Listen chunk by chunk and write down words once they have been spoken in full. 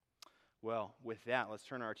Well, with that, let's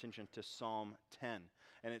turn our attention to Psalm 10.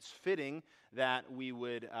 And it's fitting that we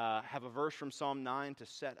would have a verse from Psalm 9 to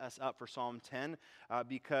set us up for Psalm 10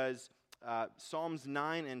 because Psalms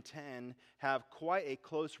 9 and 10 have quite a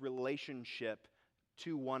close relationship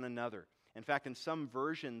to one another. In fact, in some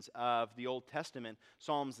versions of the Old Testament,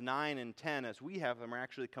 Psalms 9 and 10, as we have them, are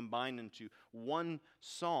actually combined into one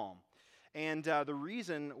psalm. And the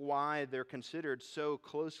reason why they're considered so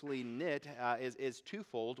closely knit is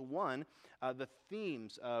twofold. One, the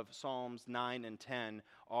themes of Psalms 9 and 10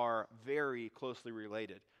 are very closely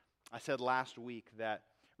related. I said last week that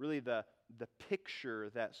really the picture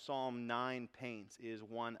that Psalm 9 paints is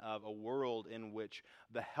one of a world in which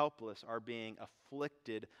the helpless are being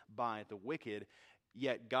afflicted by the wicked,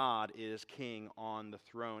 yet God is king on the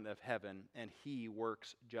throne of heaven, and he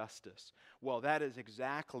works justice. Well, that is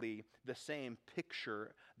exactly the same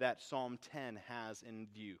picture that Psalm 10 has in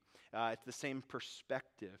view. It's the same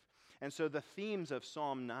perspective. And so the themes of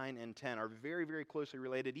Psalm 9 and 10 are very, very closely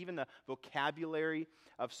related. Even the vocabulary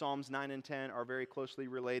of Psalms 9 and 10 are very closely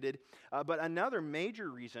related. But another major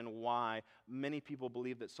reason why many people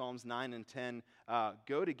believe that Psalms 9 and 10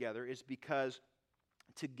 go together is because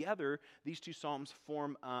together, these two psalms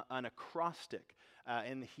form an acrostic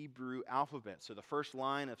in the Hebrew alphabet. So the first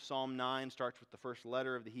line of Psalm 9 starts with the first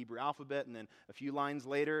letter of the Hebrew alphabet, and then a few lines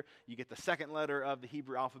later, you get the second letter of the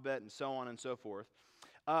Hebrew alphabet, and so on and so forth.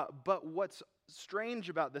 But what's strange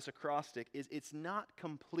about this acrostic is it's not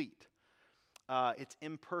complete. It's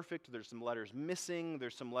imperfect. There's some letters missing.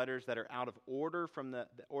 There's some letters that are out of order from the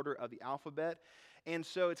order of the alphabet. And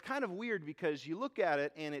so it's kind of weird because you look at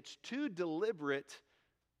it and it's too deliberate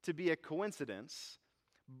to be a coincidence,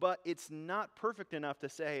 but it's not perfect enough to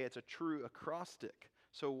say it's a true acrostic.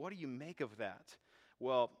 So what do you make of that?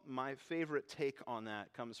 Well, my favorite take on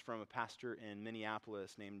that comes from a pastor in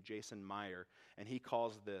Minneapolis named Jason Meyer, and he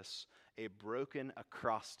calls this a broken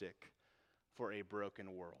acrostic for a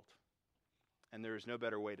broken world. And there is no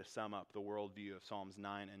better way to sum up the worldview of Psalms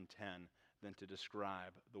 9 and 10 than to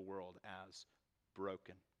describe the world as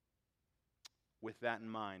broken. With that in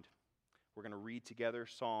mind, we're going to read together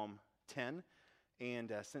Psalm 10.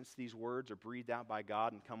 And since these words are breathed out by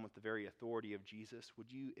God and come with the very authority of Jesus, would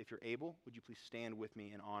you, if you're able, would you please stand with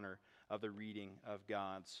me in honor of the reading of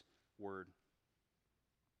God's word?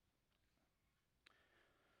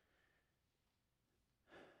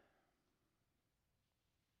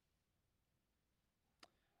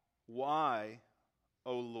 Why,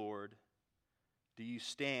 O Lord, do you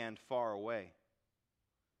stand far away?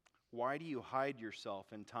 Why do you hide yourself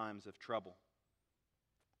in times of trouble?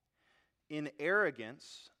 In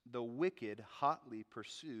arrogance, the wicked hotly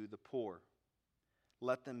pursue the poor.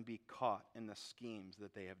 Let them be caught in the schemes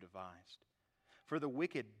that they have devised. For the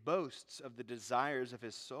wicked boasts of the desires of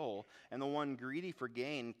his soul, and the one greedy for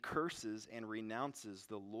gain curses and renounces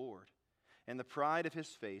the Lord. In the pride of his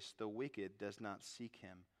face, the wicked does not seek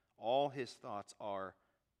him. All his thoughts are,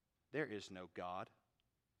 there is no God.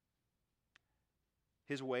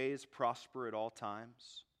 His ways prosper at all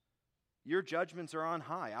times. Your judgments are on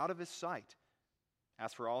high, out of his sight.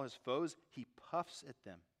 As for all his foes, he puffs at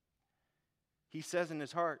them. He says in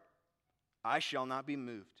his heart, I shall not be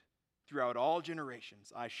moved. Throughout all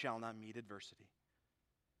generations, I shall not meet adversity.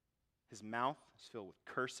 His mouth is filled with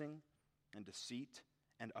cursing and deceit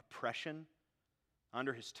and oppression.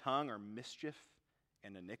 Under his tongue are mischief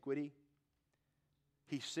and iniquity.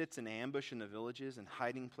 He sits in ambush in the villages and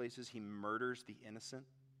hiding places. He murders the innocent.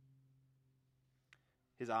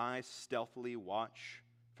 His eyes stealthily watch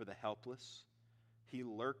for the helpless. He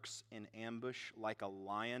lurks in ambush like a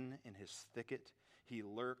lion in his thicket. He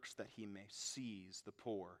lurks that he may seize the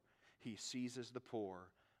poor. He seizes the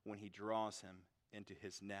poor when he draws him into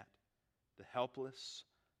his net. The helpless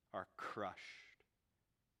are crushed,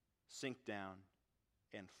 sink down,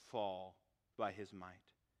 and fall by his might.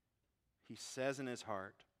 He says in his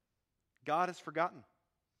heart, God has forgotten.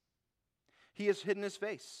 He has hidden his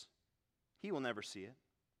face. He will never see it.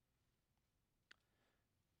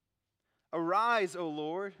 Arise, O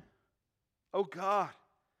Lord, O God,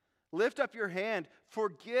 lift up your hand,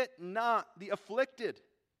 forget not the afflicted.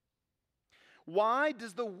 Why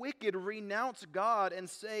does the wicked renounce God and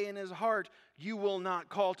say in his heart, you will not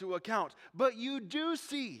call to account? But you do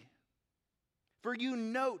see, for you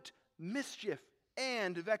note mischief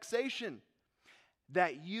and vexation,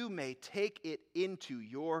 that you may take it into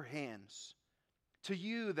your hands. To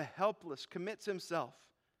you the helpless commits himself.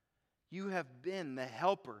 You have been the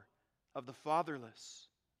helper of the fatherless.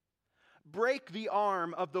 Break the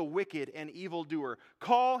arm of the wicked and evildoer.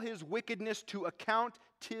 Call his wickedness to account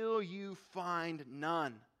till you find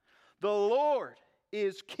none. The Lord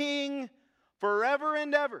is king forever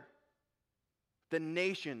and ever. The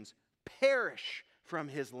nations perish from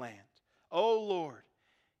his land. O Lord,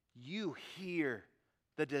 you hear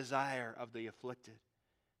the desire of the afflicted.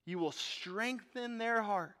 You will strengthen their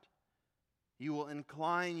heart. You will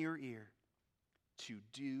incline your ear to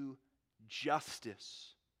do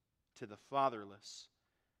justice to the fatherless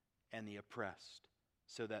and the oppressed,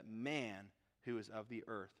 so that man who is of the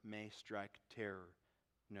earth may strike terror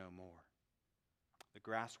no more. The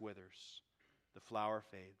grass withers, the flower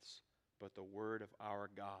fades, but the word of our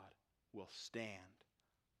God will stand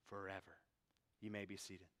forever. You may be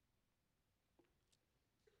seated.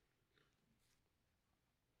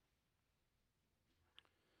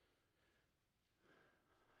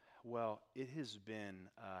 Well, it has been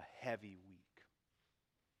a heavy week.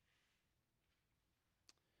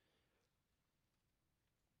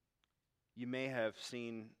 You may have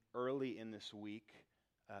seen early in this week,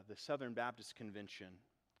 the Southern Baptist Convention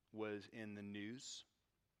was in the news.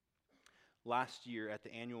 Last year at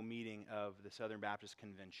the annual meeting of the Southern Baptist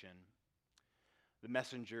Convention, the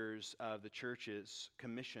messengers of the churches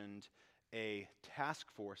commissioned a task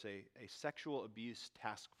force, a sexual abuse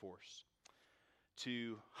task force,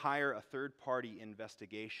 to hire a third-party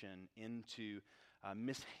investigation into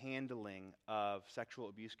mishandling of sexual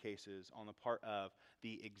abuse cases on the part of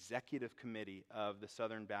the executive committee of the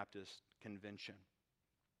Southern Baptist Convention.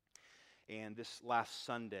 And this last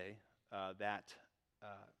Sunday, that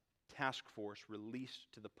task force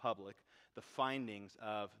released to the public the findings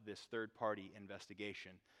of this third-party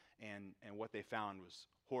investigation, and what they found was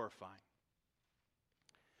horrifying.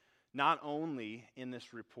 Not only in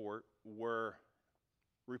this report were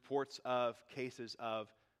reports of cases of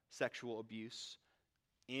sexual abuse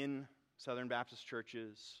in Southern Baptist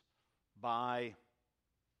churches by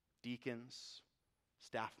deacons,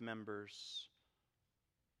 staff members,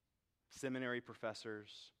 seminary professors,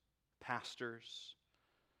 pastors,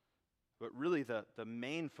 but really the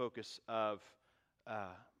main focus of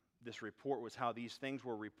this report was how these things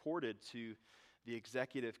were reported to the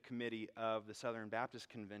executive committee of the Southern Baptist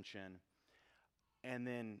Convention, and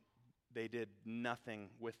then they did nothing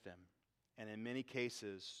with them. And in many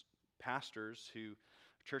cases,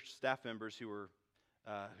 church staff members who were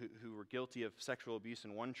guilty of sexual abuse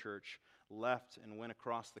in one church left and went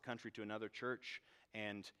across the country to another church.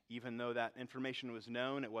 And even though that information was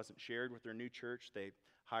known, it wasn't shared with their new church. They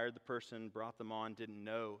hired the person, brought them on, didn't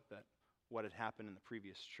know that what had happened in the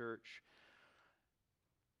previous church.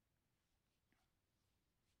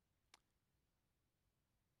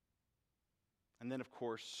 And then, of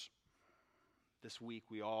course, this week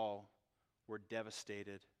we all were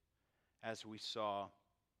devastated as we saw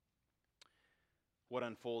what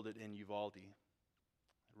unfolded in Uvalde,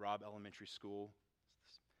 Robb Elementary School.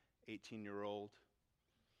 This 18-year-old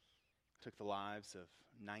took the lives of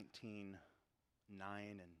 19, 9,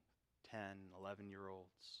 and 10, 11-year-olds,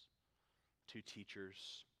 2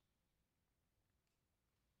 teachers.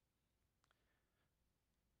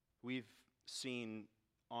 We've seen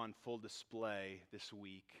on full display this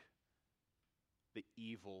week the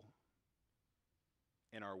evil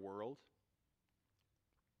in our world,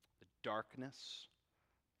 the darkness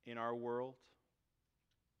in our world.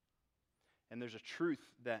 And there's a truth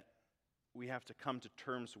that we have to come to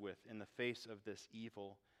terms with in the face of this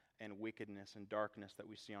evil and wickedness and darkness that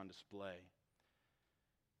we see on display.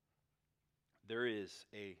 There is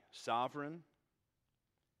a sovereign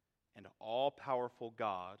and all-powerful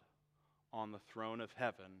God on the throne of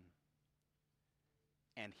heaven,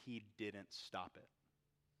 and he didn't stop it.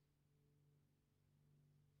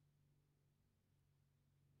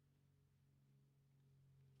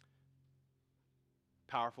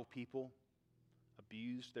 Powerful people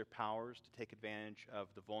abused their powers to take advantage of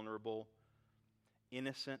the vulnerable.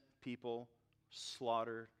 Innocent people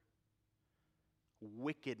slaughtered.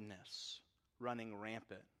 Wickedness running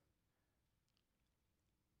rampant.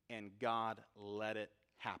 And God let it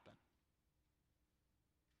happen.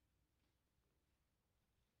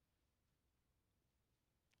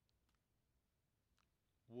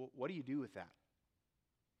 What do you do with that?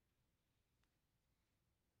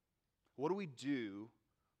 What do we do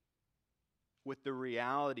with the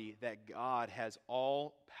reality that God has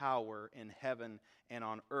all power in heaven and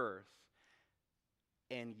on earth,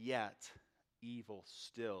 and yet evil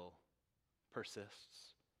still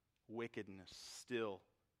persists? Wickedness still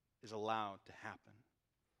is allowed to happen.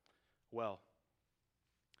 Well,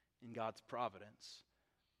 in God's providence,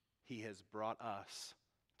 he has brought us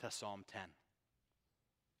to Psalm 10,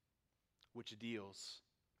 which deals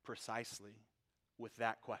precisely with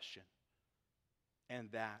that question and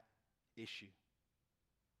that issue.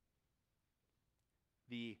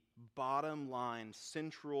 The bottom line,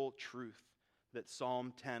 central truth that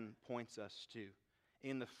Psalm 10 points us to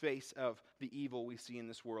in the face of the evil we see in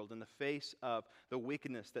this world, in the face of the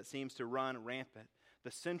wickedness that seems to run rampant.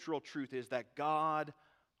 The central truth is that God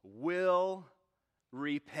will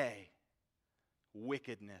repay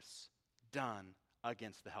wickedness done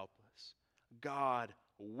against the helpless. God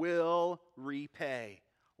will repay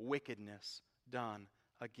wickedness done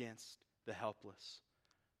against the helpless.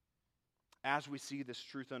 As we see this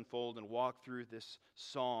truth unfold and walk through this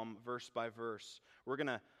psalm verse by verse, we're going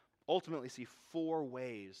to ultimately see 4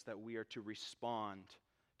 ways that we are to respond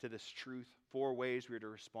to this truth, 4 ways we are to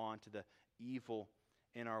respond to the evil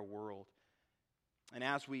in our world. And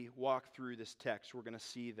as we walk through this text, we're going to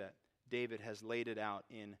see that David has laid it out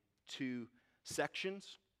in 2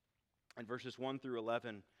 sections. In verses 1 through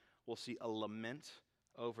 11, we'll see a lament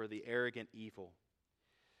over the arrogant evil.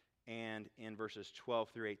 And in verses 12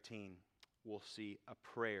 through 18, we'll see a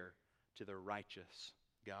prayer to the righteous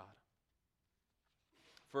God.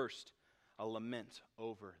 First, a lament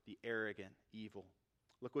over the arrogant evil.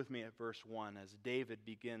 Look with me at verse 1 as David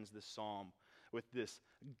begins this psalm with this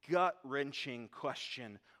gut-wrenching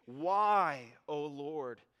question. Why, O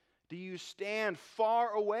Lord, do you stand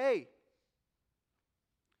far away?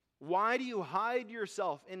 Why do you hide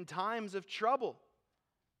yourself in times of trouble?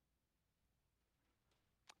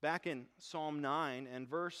 Back in Psalm 9 and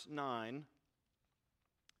verse 9,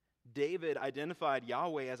 David identified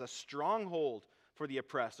Yahweh as a stronghold for the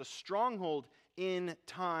oppressed, a stronghold in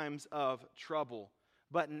times of trouble.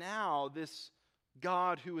 But now this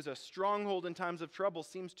God who is a stronghold in times of trouble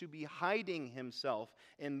seems to be hiding himself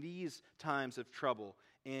in these times of trouble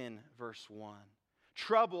in verse 1.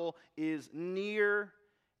 Trouble is near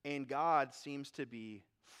and God seems to be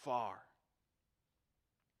far.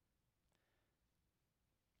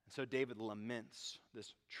 And so David laments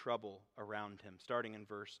this trouble around him, starting in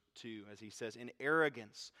verse 2, as he says, "In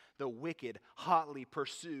arrogance the wicked hotly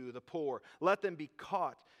pursue the poor. Let them be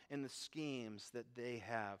caught in the schemes that they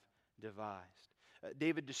have devised."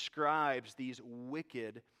 David describes these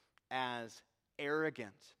wicked as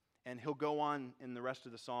arrogant, and he'll go on in the rest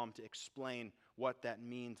of the psalm to explain what that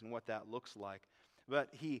means and what that looks like.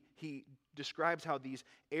 But he describes how these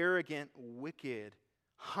arrogant wicked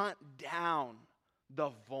hunt down the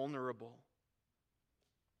vulnerable.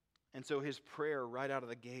 And so his prayer right out of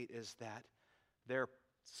the gate is that their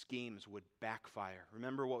schemes would backfire.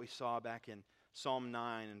 Remember what we saw back in Psalm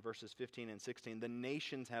 9 and verses 15 and 16. The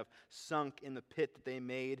nations have sunk in the pit that they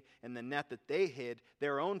made, and the net that they hid,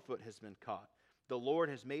 their own foot has been caught. The Lord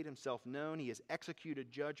has made himself known. He has executed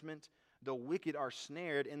judgment. The wicked are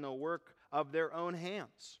snared in the work of their own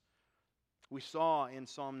hands. We saw in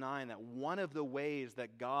Psalm 9 that one of the ways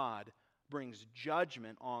that God brings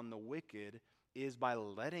judgment on the wicked is by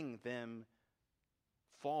letting them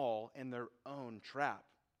fall in their own trap,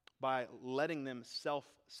 by letting them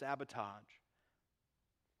self-sabotage.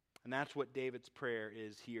 And that's what David's prayer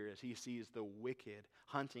is here as he sees the wicked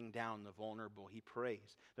hunting down the vulnerable. He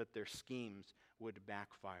prays that their schemes would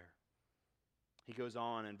backfire. He goes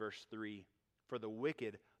on in verse 3, "For the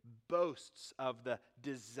wicked boasts of the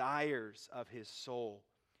desires of his soul,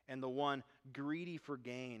 and the one greedy for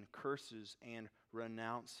gain curses and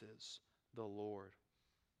renounces the Lord."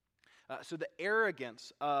 So the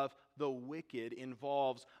arrogance of the wicked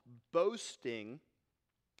involves boasting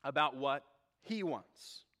about what he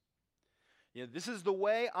wants. This is the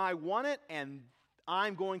way I want it, and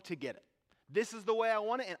I'm going to get it. This is the way I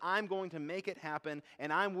want it, and I'm going to make it happen,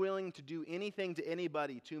 and I'm willing to do anything to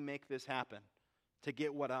anybody to make this happen, to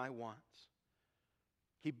get what I want.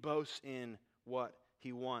 He boasts in what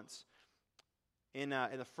he wants. In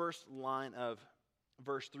the first line of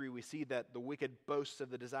verse 3, we see that the wicked boasts of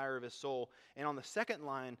the desire of his soul. And on the second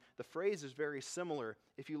line, the phrase is very similar.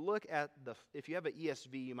 If you look at if you have an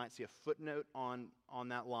ESV, you might see a footnote on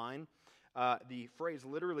that line. The phrase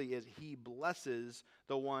literally is, "He blesses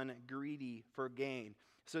the one greedy for gain."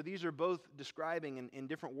 So these are both describing in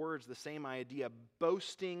different words the same idea,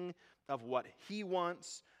 boasting of what he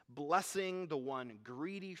wants, blessing the one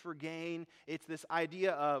greedy for gain. It's this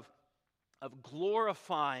idea of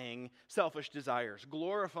glorifying selfish desires,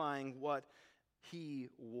 glorifying what he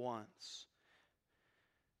wants.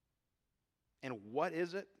 And what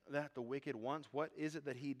is it that the wicked wants? What is it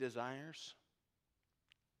that he desires?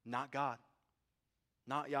 Not God,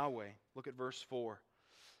 not Yahweh. Look at verse 4.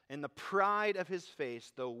 "In the pride of his face,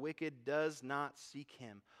 the wicked does not seek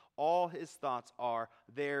him. All his thoughts are,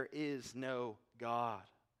 there is no God."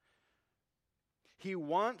 He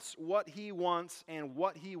wants what he wants, and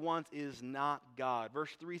what he wants is not God.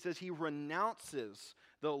 Verse 3 says he renounces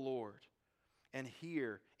the Lord. And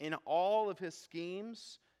here, in all of his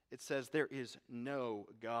schemes, it says there is no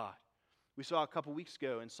God. We saw a couple weeks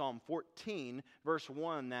ago in Psalm 14, verse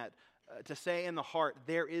 1, that to say in the heart,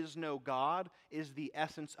 there is no God, is the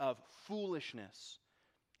essence of foolishness.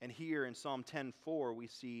 And here in Psalm 10:4, we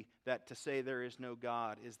see that to say there is no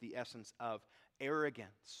God is the essence of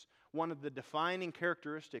arrogance. One of the defining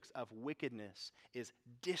characteristics of wickedness is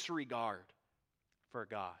disregard for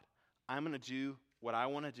God. I'm going to do what I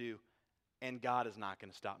want to do, and God is not going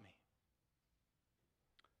to stop me.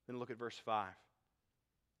 Then look at verse 5.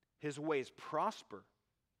 His ways prosper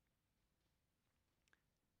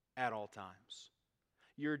at all times.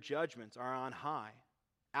 Your judgments are on high,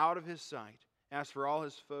 out of his sight. As for all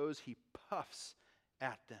his foes, he puffs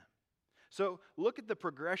at them. So look at the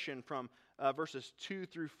progression from verses 2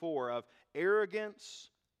 through 4 of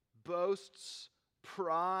arrogance, boasts,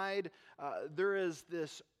 pride. There is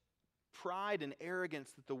this pride and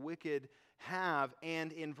arrogance that the wicked have.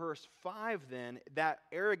 And in verse 5 then, that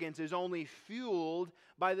arrogance is only fueled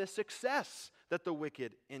by the success that the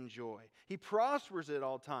wicked enjoy. He prospers at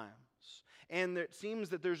all times. And it seems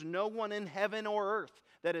that there's no one in heaven or earth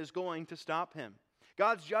that is going to stop him.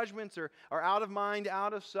 God's judgments are out of mind,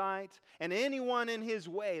 out of sight. And anyone in his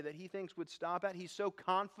way that he thinks would stop at, he's so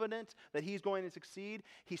confident that he's going to succeed,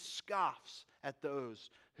 he scoffs at those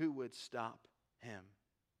who would stop him.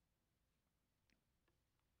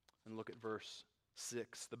 And look at verse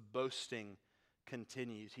 6. The boasting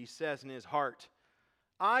continues. He says in his heart,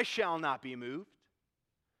 I shall not be moved.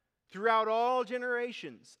 Throughout all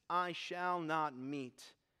generations, I shall not meet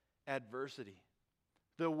adversity.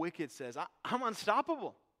 The wicked says, I'm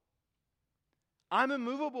unstoppable. I'm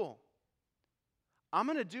immovable. I'm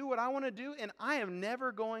going to do what I want to do, and I am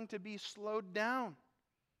never going to be slowed down.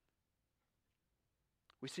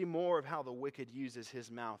 We see more of how the wicked uses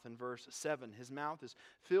his mouth in verse 7. His mouth is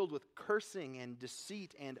filled with cursing and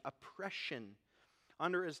deceit and oppression.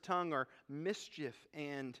 Under his tongue are mischief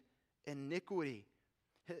and iniquity.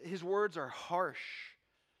 His words are harsh,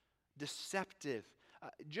 deceptive.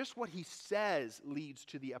 Just what he says leads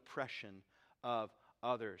to the oppression of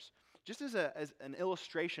others. Just as an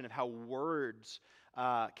illustration of how words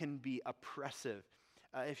can be oppressive.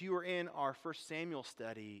 If you were in our 1 Samuel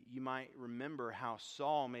study, you might remember how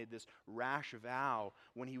Saul made this rash vow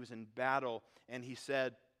when he was in battle, and he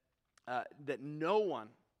said that no one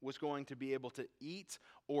was going to be able to eat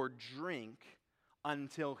or drink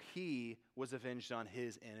until he was avenged on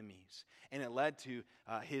his enemies. And it led to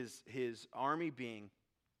his army being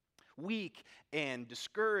weak and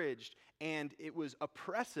discouraged, and it was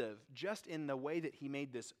oppressive just in the way that he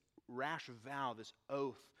made this rash vow, this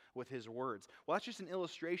oath with his words. Well, that's just an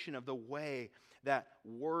illustration of the way that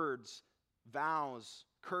words, vows,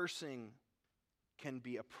 cursing can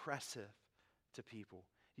be oppressive to people.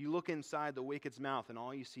 You look inside the wicked's mouth and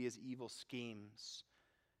all you see is evil schemes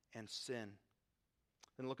and sin.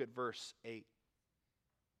 Then look at verse 8.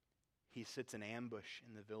 He sits in ambush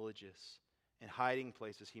in the villages. In hiding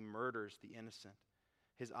places, he murders the innocent.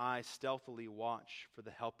 His eyes stealthily watch for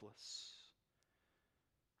the helpless.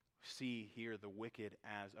 See here the wicked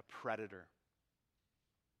as a predator.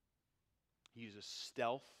 He uses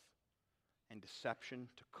stealth and deception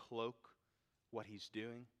to cloak what he's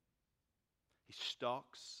doing. He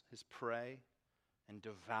stalks his prey and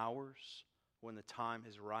devours when the time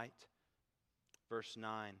is right. Verse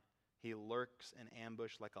 9, he lurks in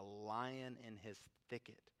ambush like a lion in his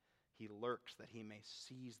thicket. He lurks that he may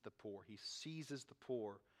seize the poor. He seizes the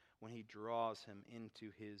poor when he draws him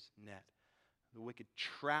into his net. The wicked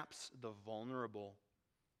traps the vulnerable,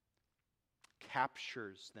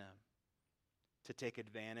 captures them to take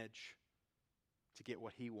advantage, to get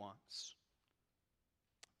what he wants.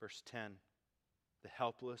 Verse 10, the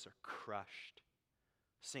helpless are crushed,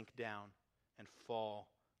 sink down, and fall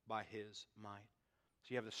by his might. So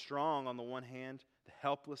you have the strong on the one hand, the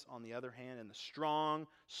helpless on the other hand, and the strong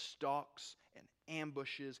stalks and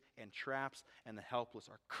ambushes and traps, and the helpless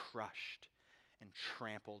are crushed and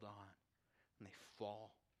trampled on, and they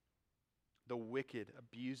fall. The wicked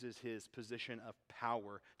abuses his position of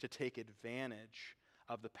power to take advantage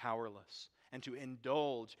of the powerless and to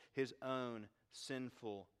indulge his own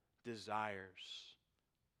sinful desires.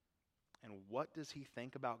 And what does he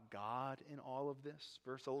think about God in all of this?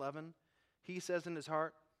 Verse 11, he says in his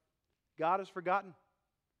heart, God has forgotten.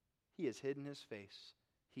 He has hidden his face.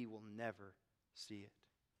 He will never see it.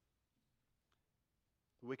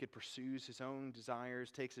 The wicked pursues his own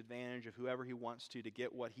desires, takes advantage of whoever he wants to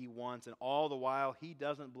get what he wants, and all the while he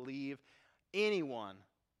doesn't believe anyone,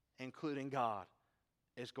 including God,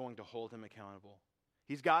 is going to hold him accountable.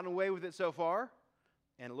 He's gotten away with it so far,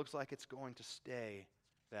 and it looks like it's going to stay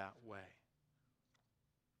that way.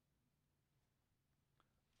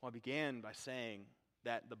 Well, I began by saying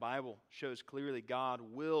that the Bible shows clearly God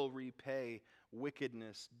will repay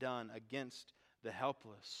wickedness done against the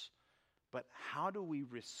helpless. But how do we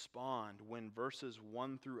respond when verses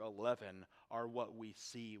 1 through 11 are what we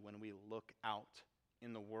see when we look out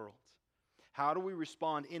in the world? How do we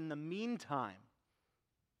respond in the meantime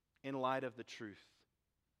in light of the truth?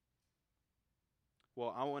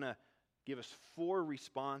 Well, I want to give us 4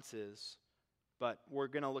 responses, but we're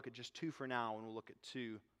going to look at just 2 for now, and we'll look at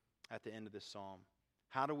 2 at the end of this psalm.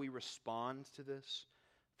 How do we respond to this?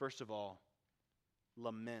 First of all,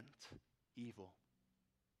 lament evil.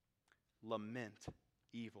 Lament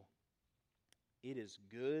evil. It is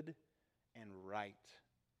good and right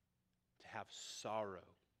to have sorrow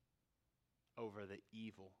over the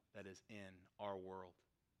evil that is in our world,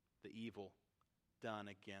 the evil done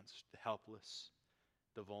against the helpless,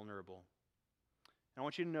 the vulnerable. And I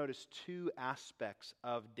want you to notice 2 aspects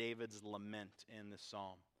of David's lament in this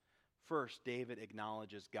psalm. First, David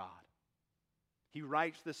acknowledges God. He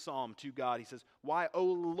writes this psalm to God. He says, "Why, O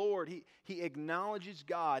Lord?" He acknowledges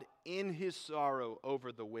God in his sorrow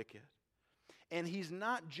over the wicked. And he's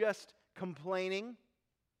not just complaining.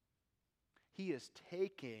 He is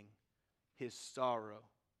taking his sorrow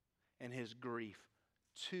and his grief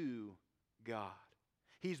to God.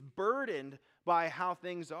 He's burdened by how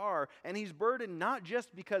things are, and he's burdened not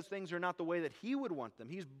just because things are not the way that he would want them.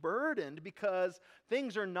 He's burdened because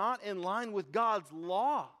things are not in line with God's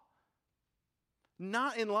law,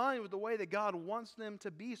 not in line with the way that God wants them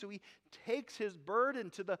to be. So he takes his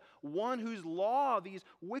burden to the one whose law these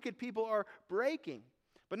wicked people are breaking.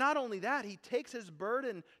 But not only that, he takes his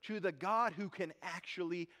burden to the God who can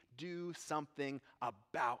actually do something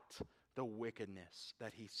about the wickedness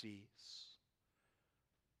that he sees.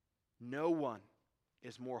 No one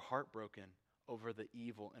is more heartbroken over the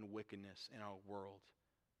evil and wickedness in our world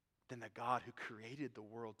than the God who created the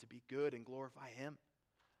world to be good and glorify him.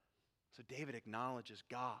 So David acknowledges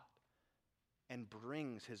God and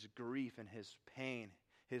brings his grief and his pain,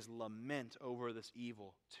 his lament over this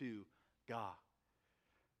evil to God.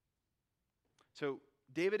 So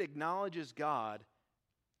David acknowledges God.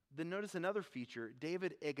 Then notice another feature.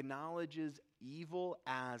 David acknowledges evil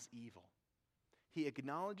as evil. He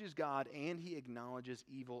acknowledges God and he acknowledges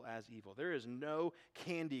evil as evil. There is no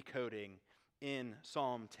candy coating in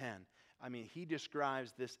Psalm 10. I mean, he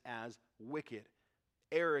describes this as wicked,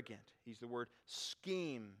 arrogant. He's the word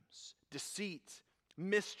schemes, deceit,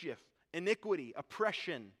 mischief, iniquity,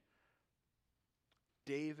 oppression.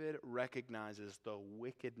 David recognizes the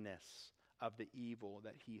wickedness of the evil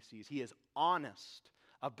that he sees. He is honest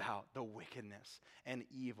about the wickedness and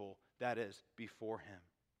evil that is before him.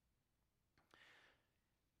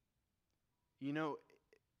 You know,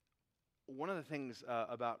 one of the things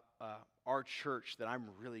about our church that I'm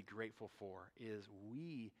really grateful for is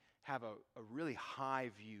we have a really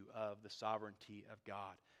high view of the sovereignty of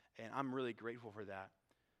God, and I'm really grateful for that.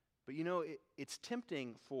 But you know, it's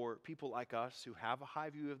tempting for people like us who have a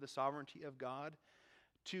high view of the sovereignty of God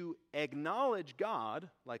to acknowledge God,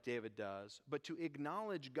 like David does, but to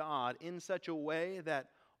acknowledge God in such a way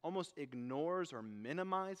that almost ignores or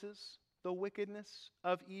minimizes the wickedness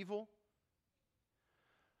of evil.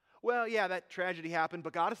 Well, yeah, that tragedy happened,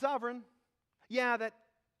 but God is sovereign. Yeah, that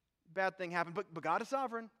bad thing happened, but God is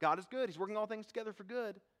sovereign. God is good. He's working all things together for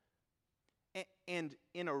good. And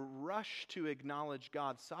in a rush to acknowledge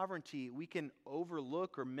God's sovereignty, we can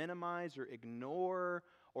overlook or minimize or ignore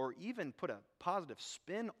or even put a positive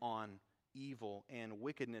spin on evil and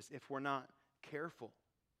wickedness if we're not careful.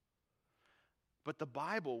 But the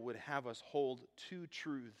Bible would have us hold 2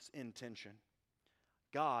 truths in tension.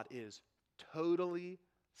 God is totally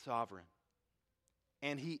sovereign,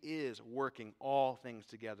 and he is working all things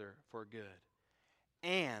together for good.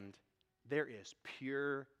 And there is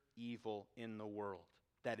pure evil in the world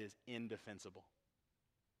that is indefensible.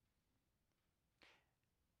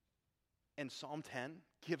 And Psalm 10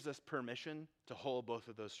 gives us permission to hold both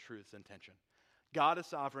of those truths in tension. God is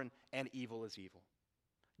sovereign and evil is evil.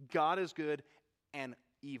 God is good and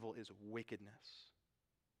evil is wickedness.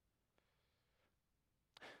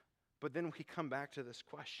 But then we come back to this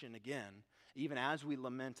question again, even as we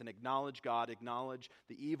lament and acknowledge God, acknowledge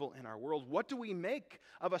the evil in our world. What do we make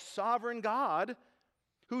of a sovereign God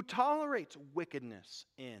who tolerates wickedness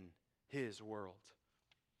in his world?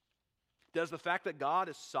 Does the fact that God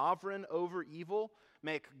is sovereign over evil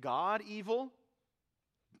make God evil?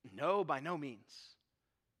 No, by no means.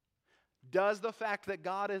 Does the fact that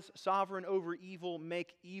God is sovereign over evil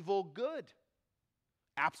make evil good?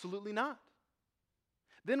 Absolutely not.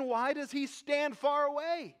 Then why does he stand far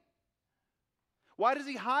away? Why does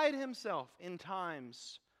he hide himself in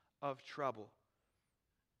times of trouble?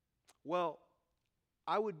 Well,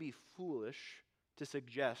 I would be foolish to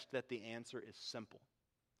suggest that the answer is simple.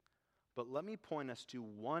 But let me point us to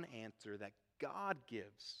one answer that God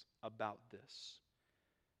gives about this.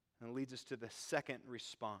 And it leads us to the second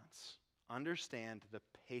response. Understand the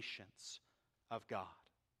patience of God.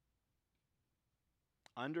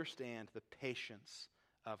 Understand the patience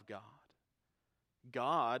of God.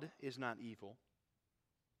 God is not evil,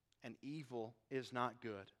 and evil is not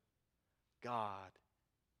good. God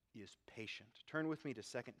is patient. Turn with me to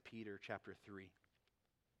 2 Peter chapter 3.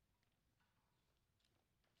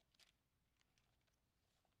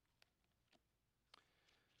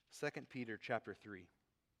 2 Peter chapter 3.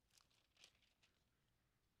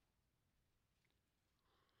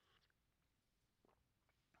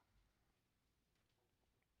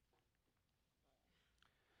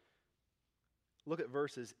 Look at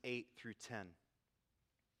verses 8 through 10.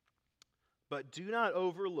 But do not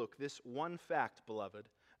overlook this one fact, beloved,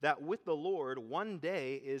 that with the Lord 1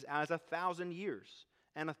 day is as 1,000 years,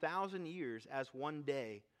 and 1,000 years as 1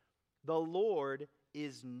 day. The Lord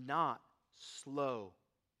is not slow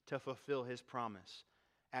to fulfill his promise,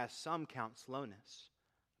 as some count slowness,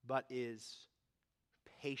 but is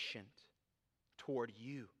patient toward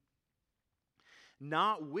you,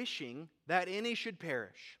 not wishing that any should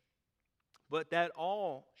perish, but that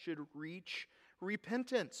all should reach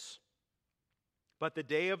repentance. But the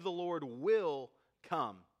day of the Lord will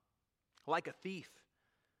come like a thief,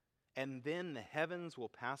 and then the heavens will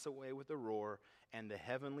pass away with a roar, and the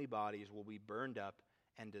heavenly bodies will be burned up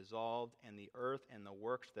and dissolved, and the earth and the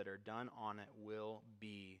works that are done on it will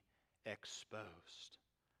be exposed.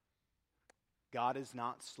 God is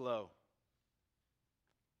not slow.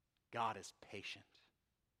 God is patient.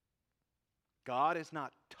 God is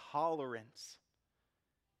not tolerant.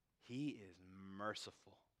 He is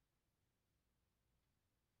merciful.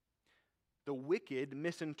 The wicked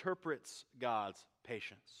misinterprets God's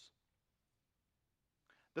patience.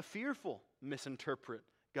 The fearful misinterpret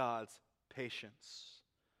God's patience.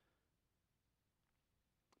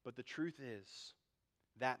 But the truth is,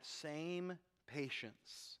 that same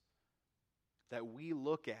patience that we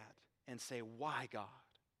look at and say, why God,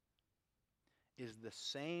 is the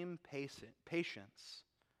same patience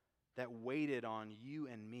that waited on you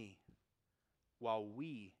and me while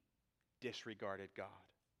we disregarded God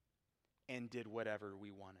and did whatever we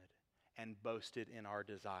wanted and boasted in our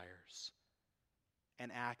desires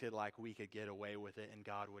and acted like we could get away with it and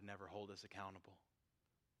God would never hold us accountable.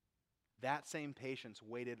 That same patience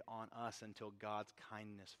waited on us until God's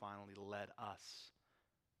kindness finally led us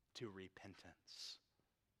to repentance.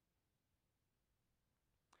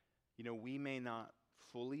 You know, we may not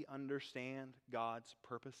fully understand God's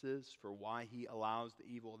purposes for why He allows the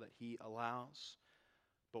evil that He allows,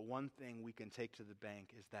 but one thing we can take to the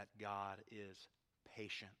bank is that God is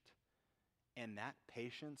patient. And that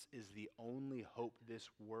patience is the only hope this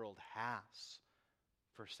world has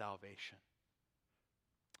for salvation.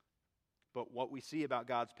 But what we see about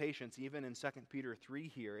God's patience, even in 2 Peter 3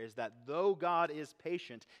 here, is that though God is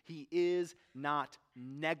patient, He is not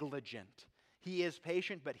negligent. He is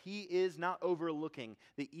patient, but He is not overlooking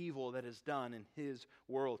the evil that is done in His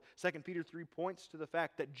world. 2 Peter 3 points to the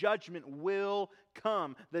fact that judgment will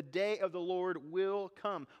come. The day of the Lord will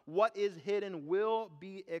come. What is hidden will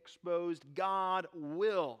be exposed. God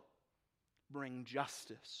will bring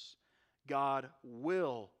justice. God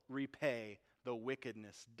will repay the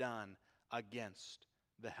wickedness done against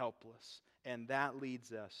the helpless. And that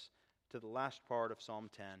leads us to the last part of Psalm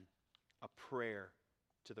 10, a prayer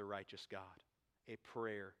to the righteous God. A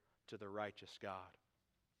prayer to the righteous God.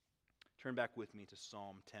 Turn back with me to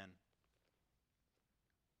Psalm 10.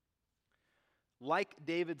 Like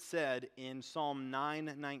David said in Psalm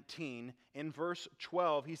 9:19, in verse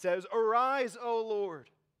 12, he says, "Arise, O Lord.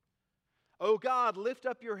 O God, lift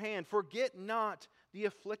up your hand. Forget not the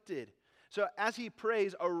afflicted." So as he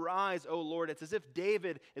prays, "Arise, O Lord," it's as if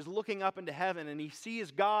David is looking up into heaven and he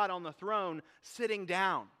sees God on the throne sitting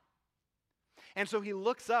down. And so he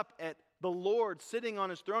looks up at the Lord sitting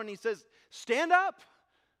on his throne and he says, "Stand up.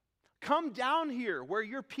 Come down here where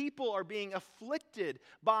your people are being afflicted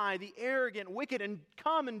by the arrogant, wicked, and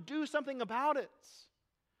come and do something about it."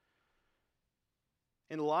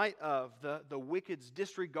 In light of the wicked's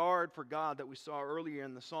disregard for God that we saw earlier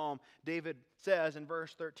in the psalm, David says in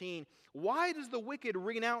verse 13, "Why does the wicked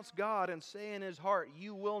renounce God and say in his heart,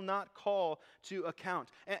 'You will not call to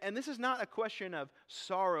account'?" And this is not a question of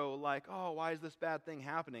sorrow, like, "Oh, why is this bad thing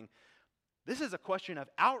happening?" This is a question of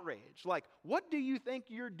outrage. Like, what do you think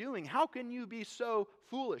you're doing? How can you be so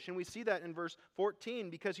foolish? And we see that in verse 14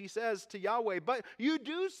 because he says to Yahweh, "But you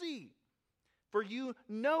do see, for you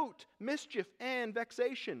note mischief and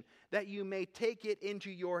vexation. that you may take it into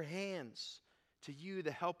your hands. To you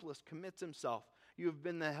the helpless commits himself. You have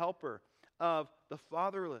been the helper of the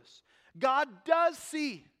fatherless. God does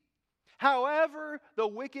see. However the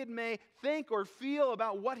wicked may think or feel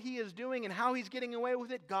about what he is doing and how he's getting away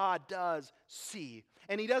with it, God does see.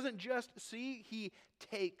 And he doesn't just see, he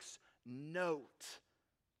takes note,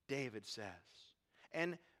 David says.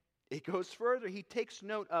 And it goes further. He takes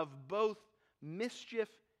note of both mischief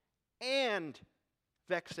and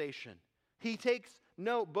vexation. He takes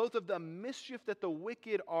note both of the mischief that the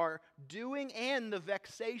wicked are doing and the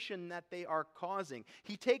vexation that they are causing.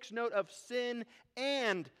 He takes note of sin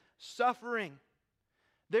and suffering.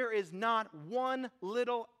 There is not one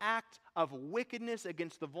little act of wickedness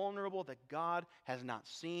against the vulnerable that God has not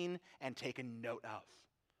seen and taken note of.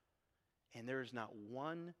 And there is not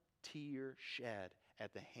one tear shed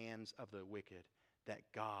at the hands of the wicked that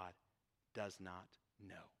God does not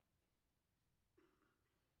know.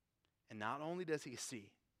 And not only does he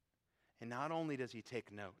see, and not only does he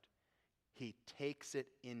take note, he takes it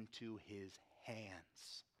into his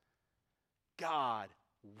hands. God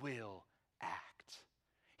will act.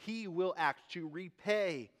 He will act to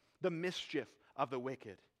repay the mischief of the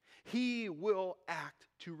wicked. He will act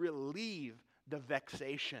to relieve the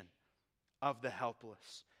vexation of the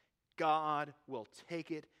helpless. God will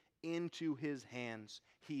take it into his hands.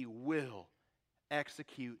 He will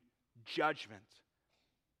execute judgment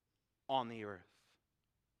on the earth.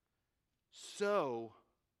 So,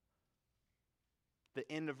 the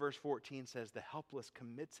end of verse 14 says, the helpless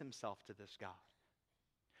commits himself to this God.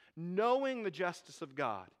 Knowing the justice of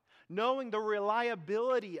God, knowing the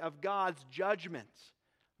reliability of God's judgment,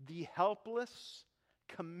 the helpless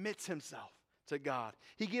commits himself to God.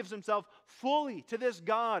 He gives himself fully to this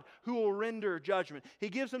God who will render judgment. He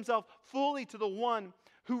gives himself fully to the one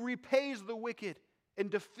who repays the wicked and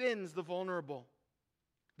defends the vulnerable.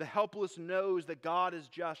 The helpless knows that God is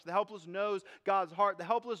just. The helpless knows God's heart. The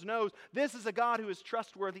helpless knows this is a God who is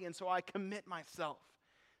trustworthy, and so I commit myself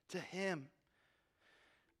to him.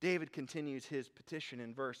 David continues his petition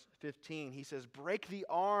in verse 15. He says, break the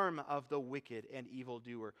arm of the wicked and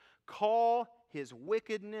evildoer. Call his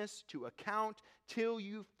wickedness to account till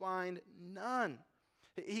you find none.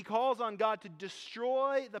 He calls on God to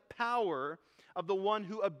destroy the power of the one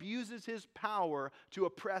who abuses his power to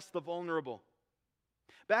oppress the vulnerable.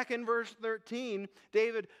 Back in verse 13,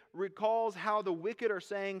 David recalls how the wicked are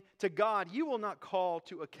saying to God, you will not call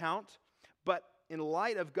to account. But in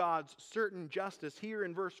light of God's certain justice, here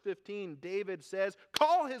in verse 15, David says,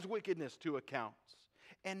 call his wickedness to account.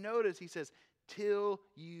 And notice he says, till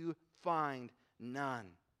you find none.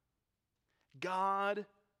 God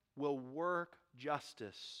will work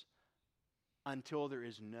justice until there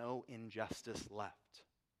is no injustice left.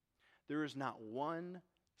 There is not one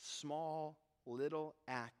small little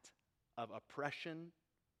act of oppression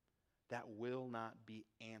that will not be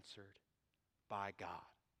answered by God.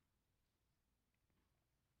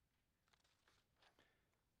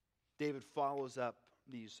 David follows up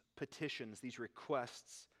these petitions, these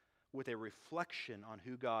requests, with a reflection on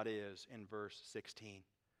who God is in verse 16.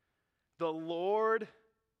 The Lord,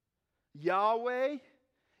 Yahweh,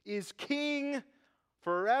 is king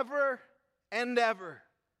forever and ever.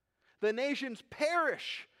 The nations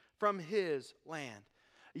perish from his land.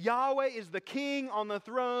 Yahweh is the king on the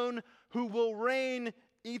throne who will reign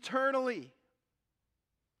eternally.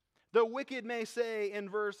 The wicked may say in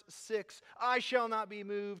verse 6, I shall not be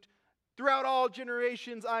moved. Throughout all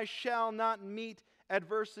generations I shall not meet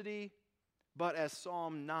adversity. But as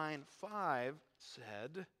Psalm 9:5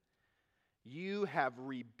 said, you have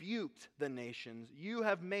rebuked the nations. You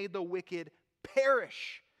have made the wicked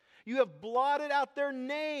perish. You have blotted out their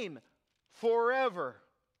name forever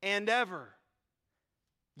and ever.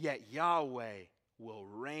 Yet Yahweh will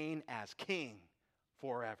reign as king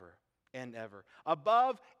forever and ever.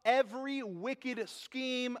 Above every wicked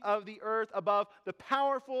scheme of the earth, above the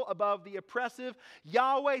powerful, above the oppressive,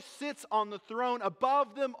 Yahweh sits on the throne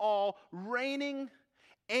above them all, reigning.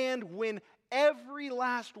 And when every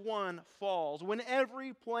last one falls, when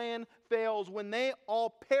every plan fails, when they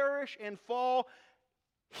all perish and fall,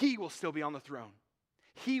 he will still be on the throne.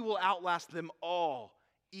 He will outlast them all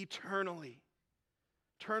eternally.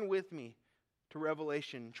 Turn with me to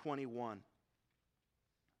Revelation 21.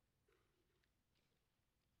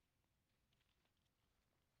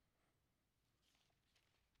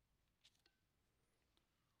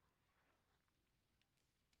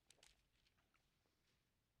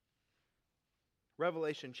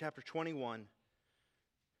 Revelation chapter 21.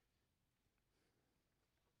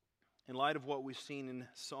 In light of what we've seen in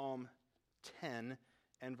Psalm 10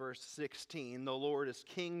 and verse 16, the Lord is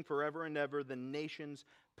king forever and ever. The nations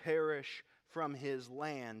perish from his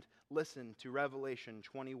land. Listen to Revelation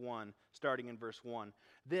 21, starting in verse 1.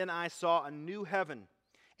 Then I saw a new heaven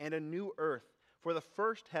and a new earth, for the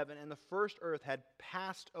first heaven and the first earth had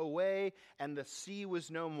passed away, and the sea was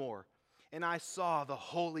no more. And I saw the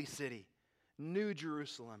holy city, New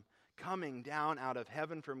Jerusalem, coming down out of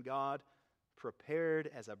heaven from God, prepared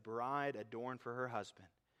as a bride adorned for her husband.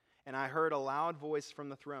 And I heard a loud voice from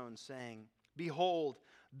the throne saying, Behold,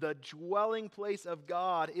 the dwelling place of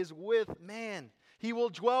God is with man. He will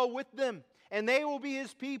dwell with them, and they will be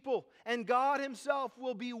his people, and God himself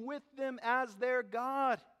will be with them as their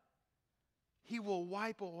God. He will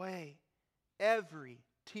wipe away every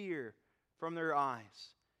tear from their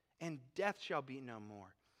eyes, and death shall be no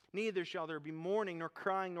more. Neither shall there be mourning, nor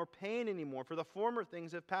crying, nor pain anymore, for the former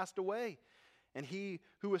things have passed away. And he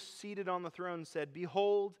who was seated on the throne said,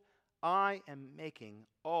 Behold, I am making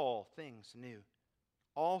all things new.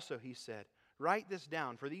 Also, he said, Write this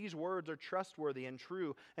down, for these words are trustworthy and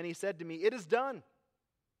true. And he said to me, It is done.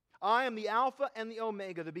 I am the Alpha and the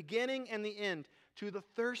Omega, the beginning and the end. To the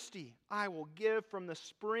thirsty I will give from the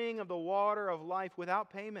spring of the water of life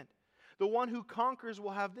without payment. The one who conquers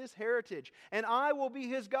will have this heritage, and I will be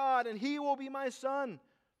his God, and he will be my son.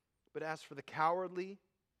 But as for the cowardly,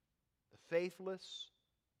 the faithless,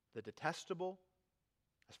 the detestable,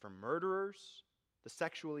 as for murderers, the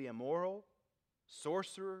sexually immoral,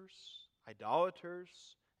 sorcerers, idolaters,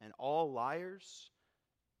 and all liars,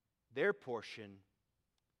 their portion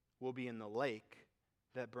will be in the lake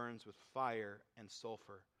that burns with fire and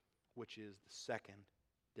sulfur, which is the second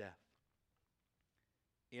death.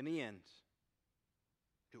 In the end,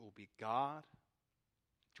 it will be God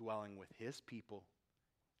dwelling with his people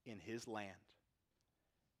in his land,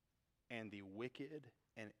 and the wicked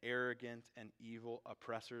and arrogant and evil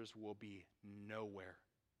oppressors will be nowhere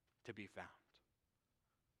to be found.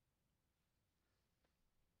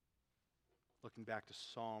 Looking back to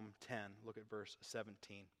Psalm 10, look at verse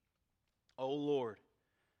 17. O Lord,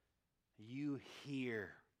 you hear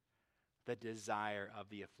the desire of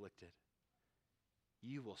the afflicted.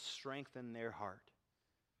 You will strengthen their heart.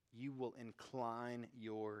 You will incline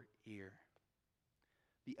your ear.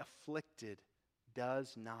 The afflicted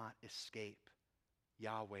does not escape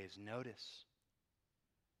Yahweh's notice.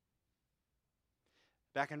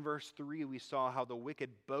 Back in verse 3, we saw how the wicked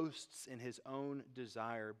boasts in his own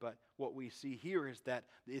desire, but what we see here is that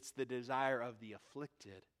it's the desire of the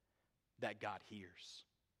afflicted that God hears.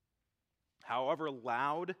 However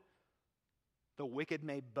loud the wicked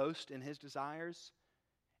may boast in his desires,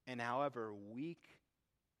 and however weak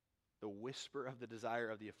the whisper of the desire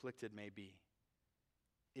of the afflicted may be,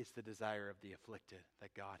 it's the desire of the afflicted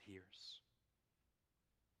that God hears.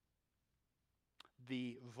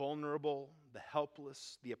 The vulnerable, the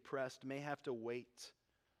helpless, the oppressed may have to wait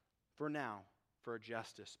for now for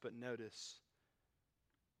justice, but notice,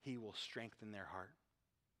 he will strengthen their heart.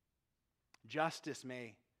 Justice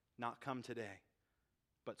may not come today,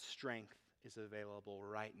 but strength is available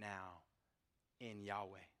right now in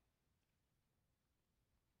Yahweh.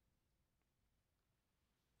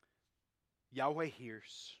 Yahweh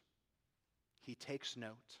hears. He takes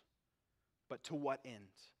note. But to what end?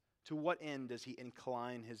 To what end does he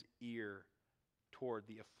incline his ear toward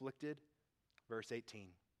the afflicted? Verse 18.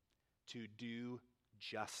 To do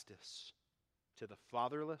justice to the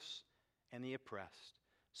fatherless and the oppressed,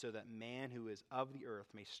 so that man who is of the earth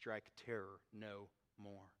may strike terror no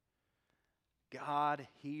more. God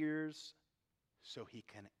hears so he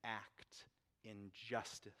can act in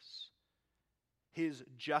justice. His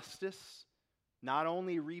justice not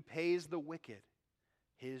only repays the wicked,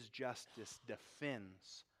 his justice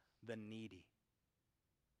defends the needy.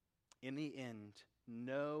 In the end,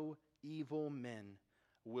 no evil men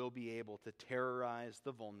will be able to terrorize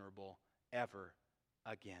the vulnerable ever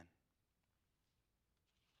again.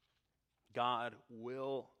 God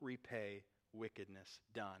will repay wickedness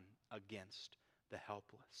done against the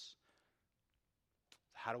helpless.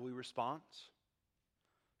 How do we respond?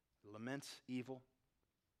 Lament evil.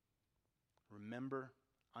 Remember,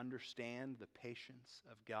 understand the patience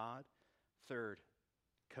of God. Third,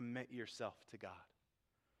 commit yourself to God.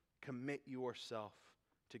 Commit yourself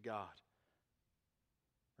to God.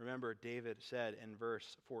 Remember, David said in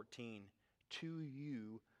verse 14, to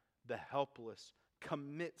you, the helpless,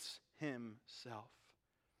 commits himself.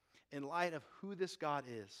 In light of who this God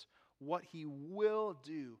is, what he will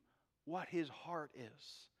do, what his heart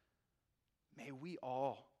is, may we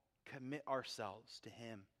all commit ourselves to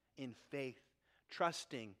him in faith,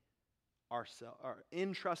 entrusting ourselves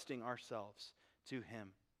to him.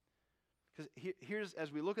 Because here's,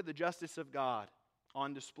 as we look at the justice of God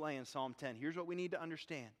on display in Psalm 10, here's what we need to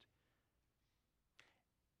understand.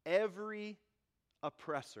 every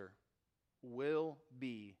oppressor will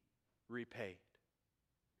be repaid,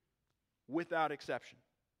 without exception.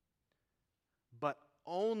 But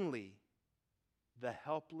only the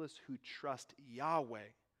helpless who trust Yahweh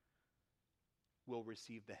will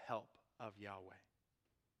receive the help of Yahweh.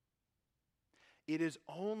 It is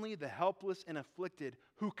only the helpless and afflicted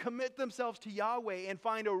who commit themselves to Yahweh and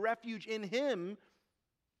find a refuge in Him,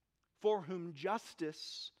 for whom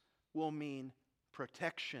justice will mean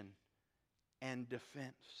protection and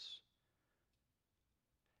defense.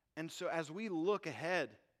 And so as we look ahead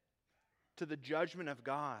to the judgment of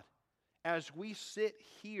God, as we sit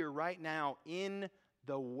here right now in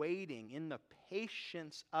the waiting, in the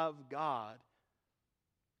patience of God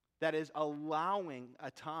that is allowing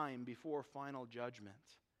a time before final judgment,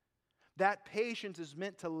 that patience is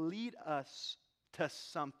meant to lead us to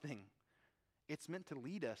something. It's meant to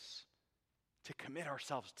lead us to commit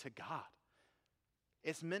ourselves to God.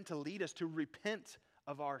 It's meant to lead us to repent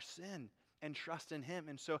of our sin and trust in Him.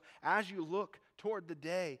 And so as you look toward the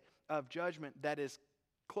day of judgment that is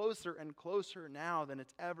closer and closer now than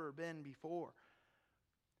it's ever been before,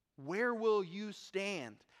 where will you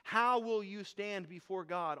stand? How will you stand before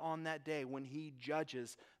God on that day when He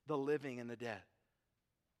judges the living and the dead?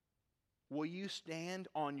 Will you stand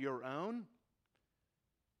on your own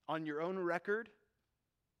record,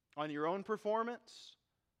 on your own performance?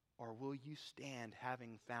 Or will you stand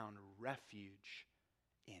having found refuge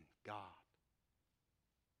in God?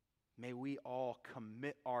 May we all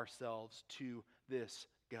commit ourselves to this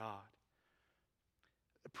God.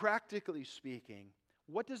 Practically speaking,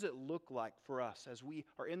 what does it look like for us as we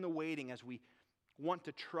are in the waiting, as we want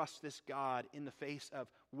to trust this God in the face of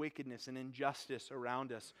wickedness and injustice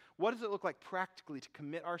around us? What does it look like practically to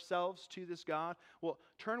commit ourselves to this God? Well,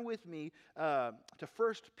 turn with me to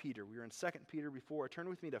 1 Peter. We were in 2 Peter before. Turn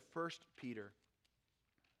with me to 1 Peter.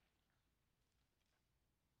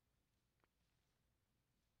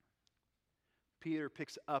 Peter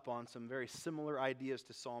picks up on some very similar ideas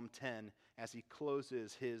to Psalm 10 as he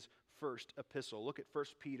closes his first epistle. Look at 1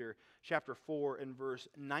 Peter chapter 4 and verse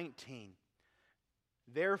 19.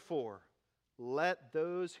 Therefore, let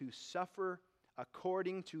those who suffer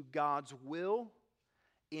according to God's will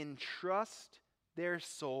entrust their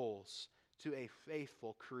souls to a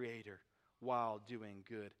faithful Creator while doing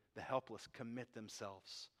good. The helpless commit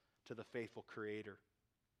themselves to the faithful Creator.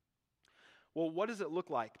 Well, what does it look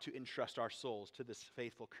like to entrust our souls to this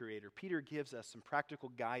faithful Creator? Peter gives us some practical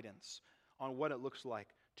guidance on what it looks like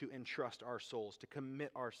to entrust our souls, to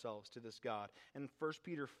commit ourselves to this God. In 1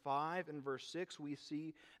 Peter 5 and verse 6, we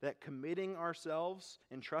see that committing ourselves,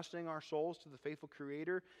 entrusting our souls to the faithful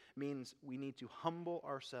Creator means we need to humble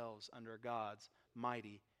ourselves under God's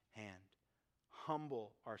mighty hand.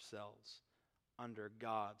 Humble ourselves under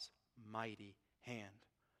God's mighty hand.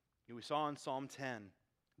 And we saw in Psalm 10,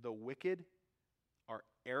 the wicked are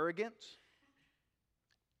arrogant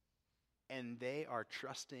and they are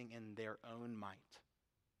trusting in their own might.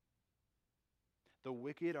 The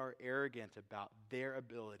wicked are arrogant about their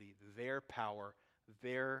ability, their power,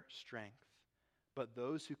 their strength. But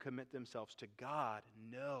those who commit themselves to God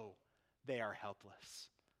know they are helpless.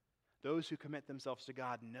 Those who commit themselves to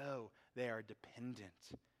God know they are dependent.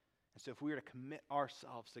 And so if we are to commit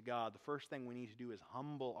ourselves to God, the first thing we need to do is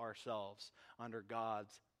humble ourselves under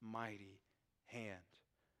God's mighty hand.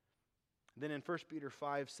 Then in 1 Peter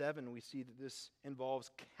 5:7, we see that this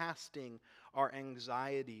involves casting our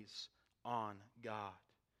anxieties on God.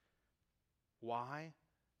 Why?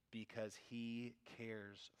 Because He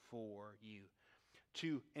cares for you.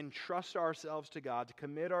 To entrust ourselves to God, to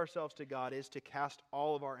commit ourselves to God, is to cast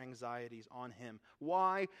all of our anxieties on Him.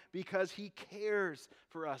 Why? Because He cares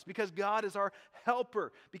for us. Because God is our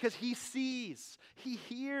helper. Because He sees, He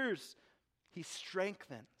hears, He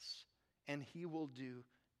strengthens, and He will do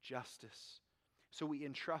justice. So we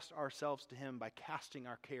entrust ourselves to Him by casting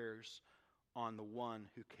our cares on the one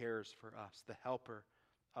who cares for us, the helper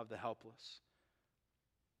of the helpless.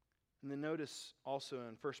 And then notice also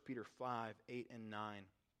in 1 Peter 5, 8 and 9,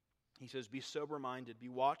 he says, be sober-minded, be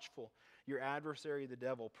watchful. Your adversary, the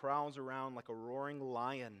devil, prowls around like a roaring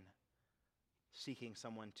lion, seeking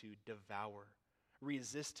someone to devour.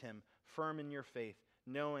 Resist him, firm in your faith,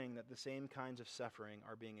 knowing that the same kinds of suffering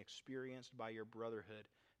are being experienced by your brotherhood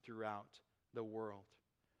throughout the world.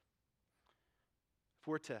 If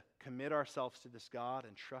we're to commit ourselves to this God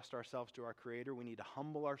and trust ourselves to our Creator, we need to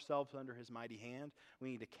humble ourselves under His mighty hand. We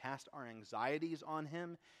need to cast our anxieties on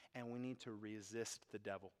Him, and we need to resist the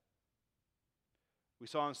devil. We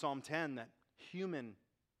saw in Psalm 10 that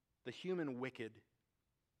the human wicked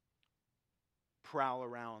prowl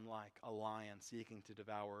around like a lion seeking to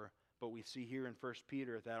devour But we see here in 1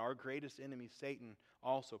 Peter that our greatest enemy, Satan,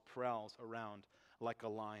 also prowls around like a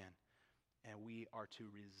lion, and we are to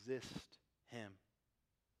resist him.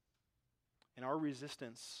 And our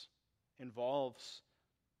resistance involves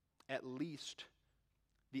at least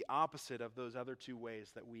the opposite of those other two ways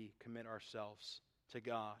that we commit ourselves to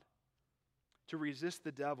God. To resist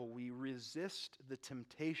the devil, we resist the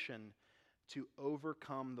temptation to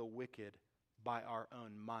overcome the wicked by our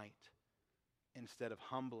own might instead of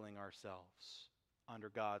humbling ourselves under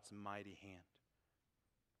God's mighty hand.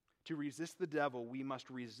 To resist the devil, we must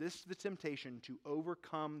resist the temptation to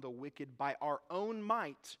overcome the wicked by our own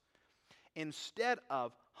might instead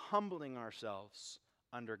of humbling ourselves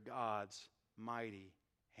under God's mighty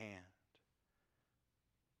hand.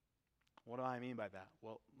 What do I mean by that?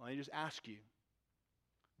 Well, let me just ask you,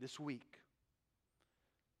 this week,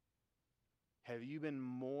 have you been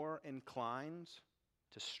more inclined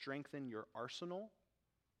to strengthen your arsenal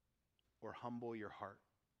or humble your heart?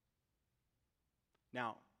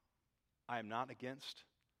 Now, I am not against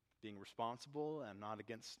being responsible. I'm not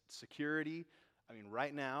against security. I mean,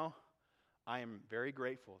 right now, I am very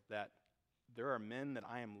grateful that there are men that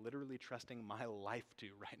I am literally trusting my life to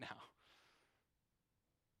right now.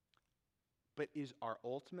 But is our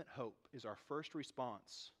ultimate hope, is our first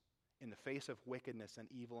response in the face of wickedness and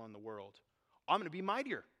evil in the world, I'm going to be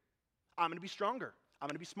mightier, I'm going to be stronger, I'm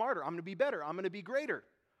going to be smarter, I'm going to be better, I'm going to be greater?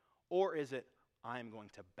 Or is it, I am going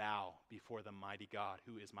to bow before the mighty God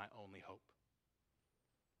who is my only hope?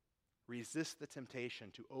 Resist the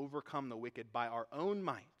temptation to overcome the wicked by our own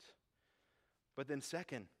might. But then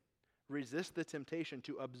second, resist the temptation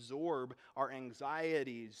to absorb our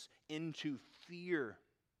anxieties into fear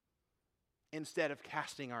instead of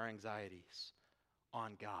casting our anxieties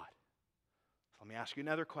on God. So let me ask you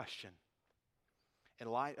another question. In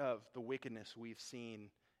light of the wickedness we've seen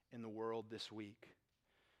in the world this week,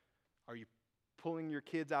 are you pulling your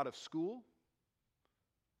kids out of school,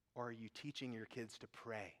 or are you teaching your kids to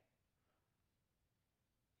pray?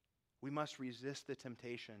 We must resist the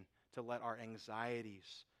temptation to let our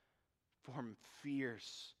anxieties form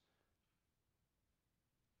fears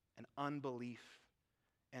and unbelief,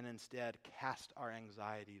 and instead cast our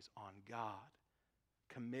anxieties on God,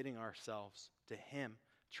 committing ourselves to Him,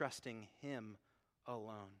 trusting Him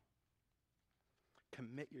alone.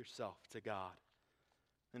 Commit yourself to God.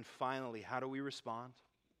 And finally, how do we respond?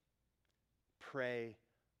 Pray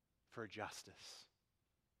for justice.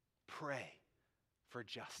 Pray for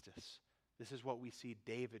justice. This is what we see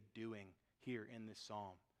David doing here in this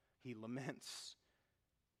psalm. He laments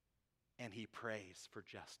and he prays for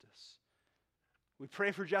justice. We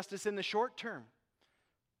pray for justice in the short term.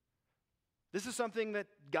 This is something that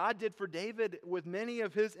God did for David with many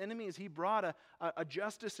of his enemies. He brought a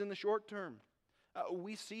justice in the short term.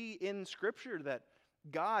 We see in Scripture that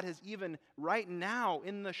God has even right now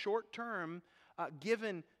in the short term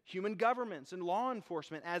given human governments and law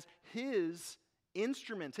enforcement as His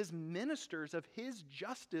instruments, His ministers of His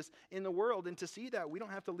justice in the world. And to see that, we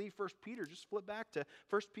don't have to leave 1 Peter. Just flip back to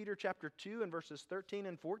 1 Peter chapter 2 and verses 13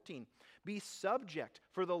 and 14. Be subject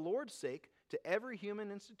for the Lord's sake to every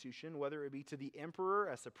human institution, whether it be to the emperor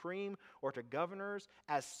as supreme or to governors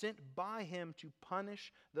as sent by him to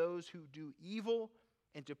punish those who do evil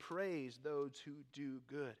and to praise those who do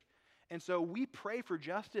good. And so we pray for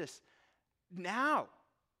justice now,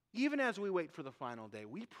 even as we wait for the final day.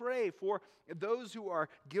 We pray for those who are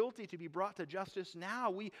guilty to be brought to justice now.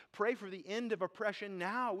 We pray for the end of oppression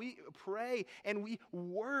now. We pray and we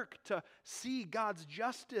work to see God's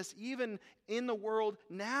justice even in the world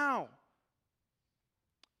now.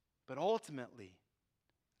 But ultimately,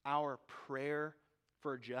 our prayer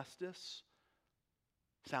for justice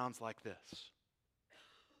sounds like this.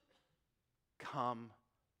 Come,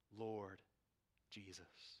 Lord Jesus.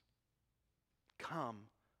 Come,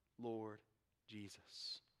 Lord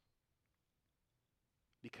Jesus.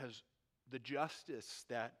 Because the justice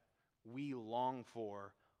that we long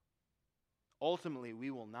for, ultimately we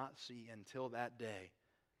will not see until that day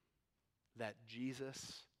that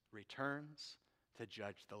Jesus returns to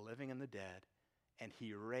judge the living and the dead, and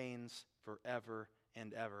He reigns forever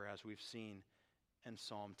and ever, as we've seen in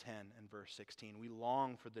Psalm 10 and verse 16. We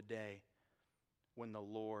long for the day when the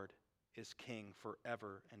Lord is King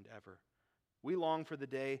forever and ever. We long for the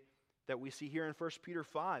day that we see here in 1 Peter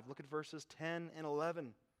 5. Look at verses 10 and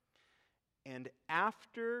 11. And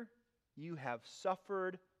after you have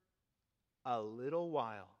suffered a little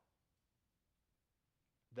while,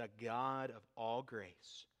 the God of all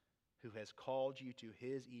grace, who has called you to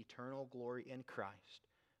His eternal glory in Christ,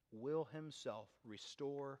 will Himself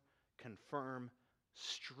restore, confirm,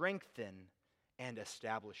 strengthen, and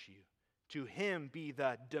establish you. To him be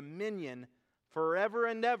the dominion forever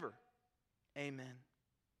and ever. Amen.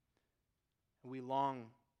 We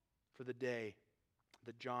long for the day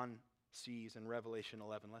that John sees in Revelation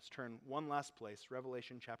 11. Let's turn one last place,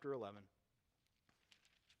 Revelation chapter 11.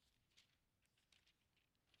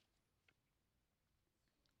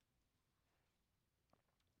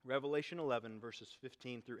 Revelation 11, verses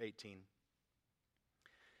 15 through 18.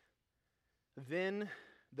 Then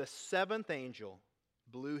the seventh angel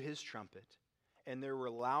blew his trumpet, and there were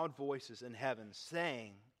loud voices in heaven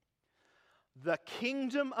saying, "The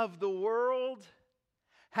kingdom of the world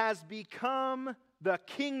has become the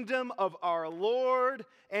kingdom of our Lord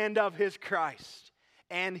and of his Christ,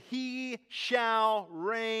 and he shall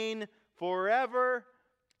reign forever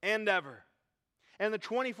and ever." And the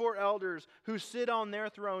 24 elders who sit on their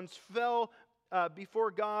thrones fell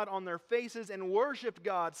before God on their faces and worshiped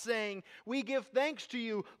God, saying, "We give thanks to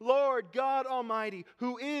you, Lord God Almighty,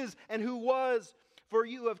 who is and who was, for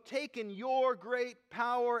you have taken your great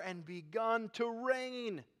power and begun to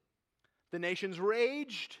reign. The nations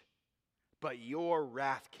raged, but your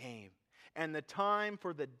wrath came, and the time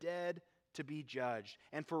for the dead to be judged,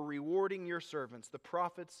 and for rewarding your servants, the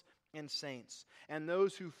prophets and saints, and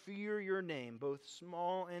those who fear your name, both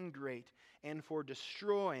small and great, and for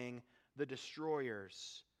destroying the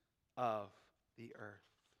destroyers of the earth."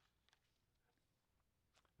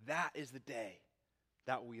 That is the day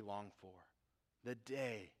that we long for. The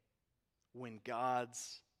day when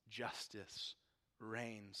God's justice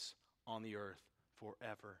reigns on the earth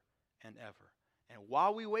forever and ever. And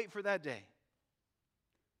while we wait for that day,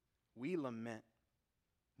 we lament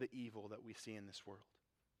the evil that we see in this world.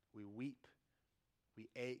 We weep, we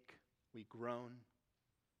ache, we groan.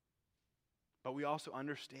 But we also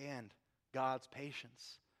understand God's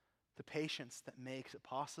patience, the patience that makes it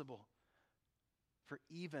possible for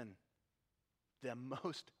even the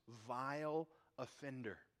most vile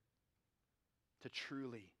offender to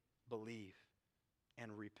truly believe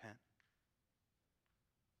and repent.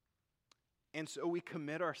 And so we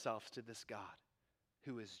commit ourselves to this God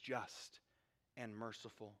who is just and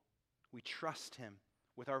merciful. We trust him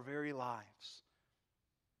with our very lives,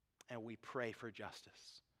 and we pray for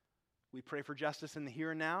justice. We pray for justice in the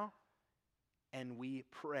here and now, and we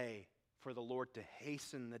pray for the Lord to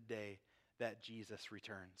hasten the day that Jesus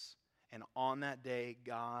returns. And on that day,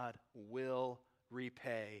 God will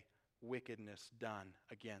repay wickedness done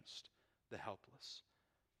against the helpless.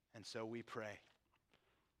 And so we pray,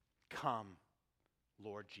 "Come,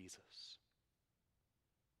 Lord Jesus."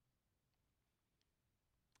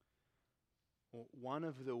 Well, one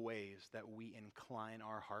of the ways that we incline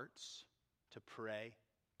our hearts to pray,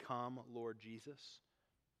 "Come, Lord Jesus,"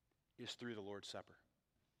 is through the Lord's Supper.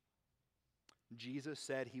 Jesus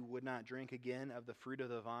said he would not drink again of the fruit of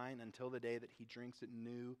the vine until the day that he drinks it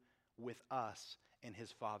new with us in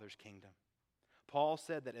his Father's kingdom. Paul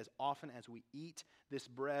said that as often as we eat this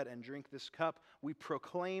bread and drink this cup, we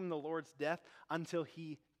proclaim the Lord's death until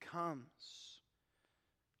he comes.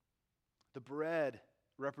 The bread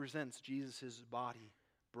represents Jesus' body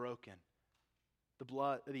broken.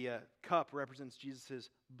 The cup represents Jesus'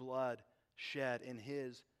 blood shed in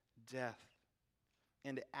his death.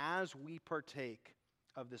 And as we partake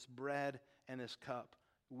of this bread and this cup,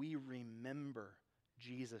 we remember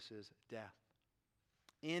Jesus' death.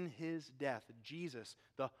 In his death, Jesus,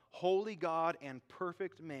 the holy God and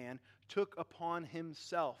perfect man, took upon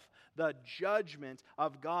himself the judgment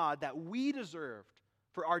of God that we deserved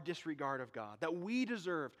for our disregard of God, that we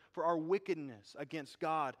deserved for our wickedness against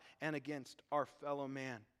God and against our fellow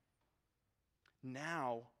man.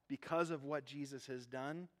 Now, because of what Jesus has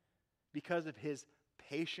done, because of his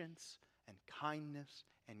patience and kindness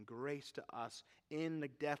and grace to us in the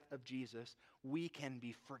death of Jesus, we can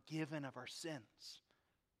be forgiven of our sins.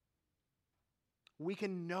 We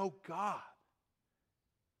can know God,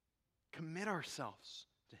 commit ourselves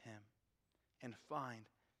to him, and find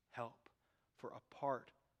help. For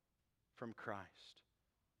apart from Christ,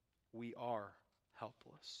 we are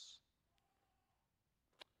helpless.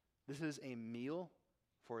 This is a meal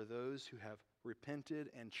for those who have repented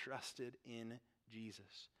and trusted in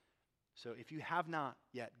Jesus. So if you have not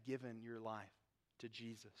yet given your life to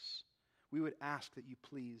Jesus, we would ask that you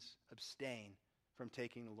please abstain from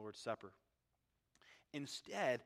taking the Lord's Supper. Instead,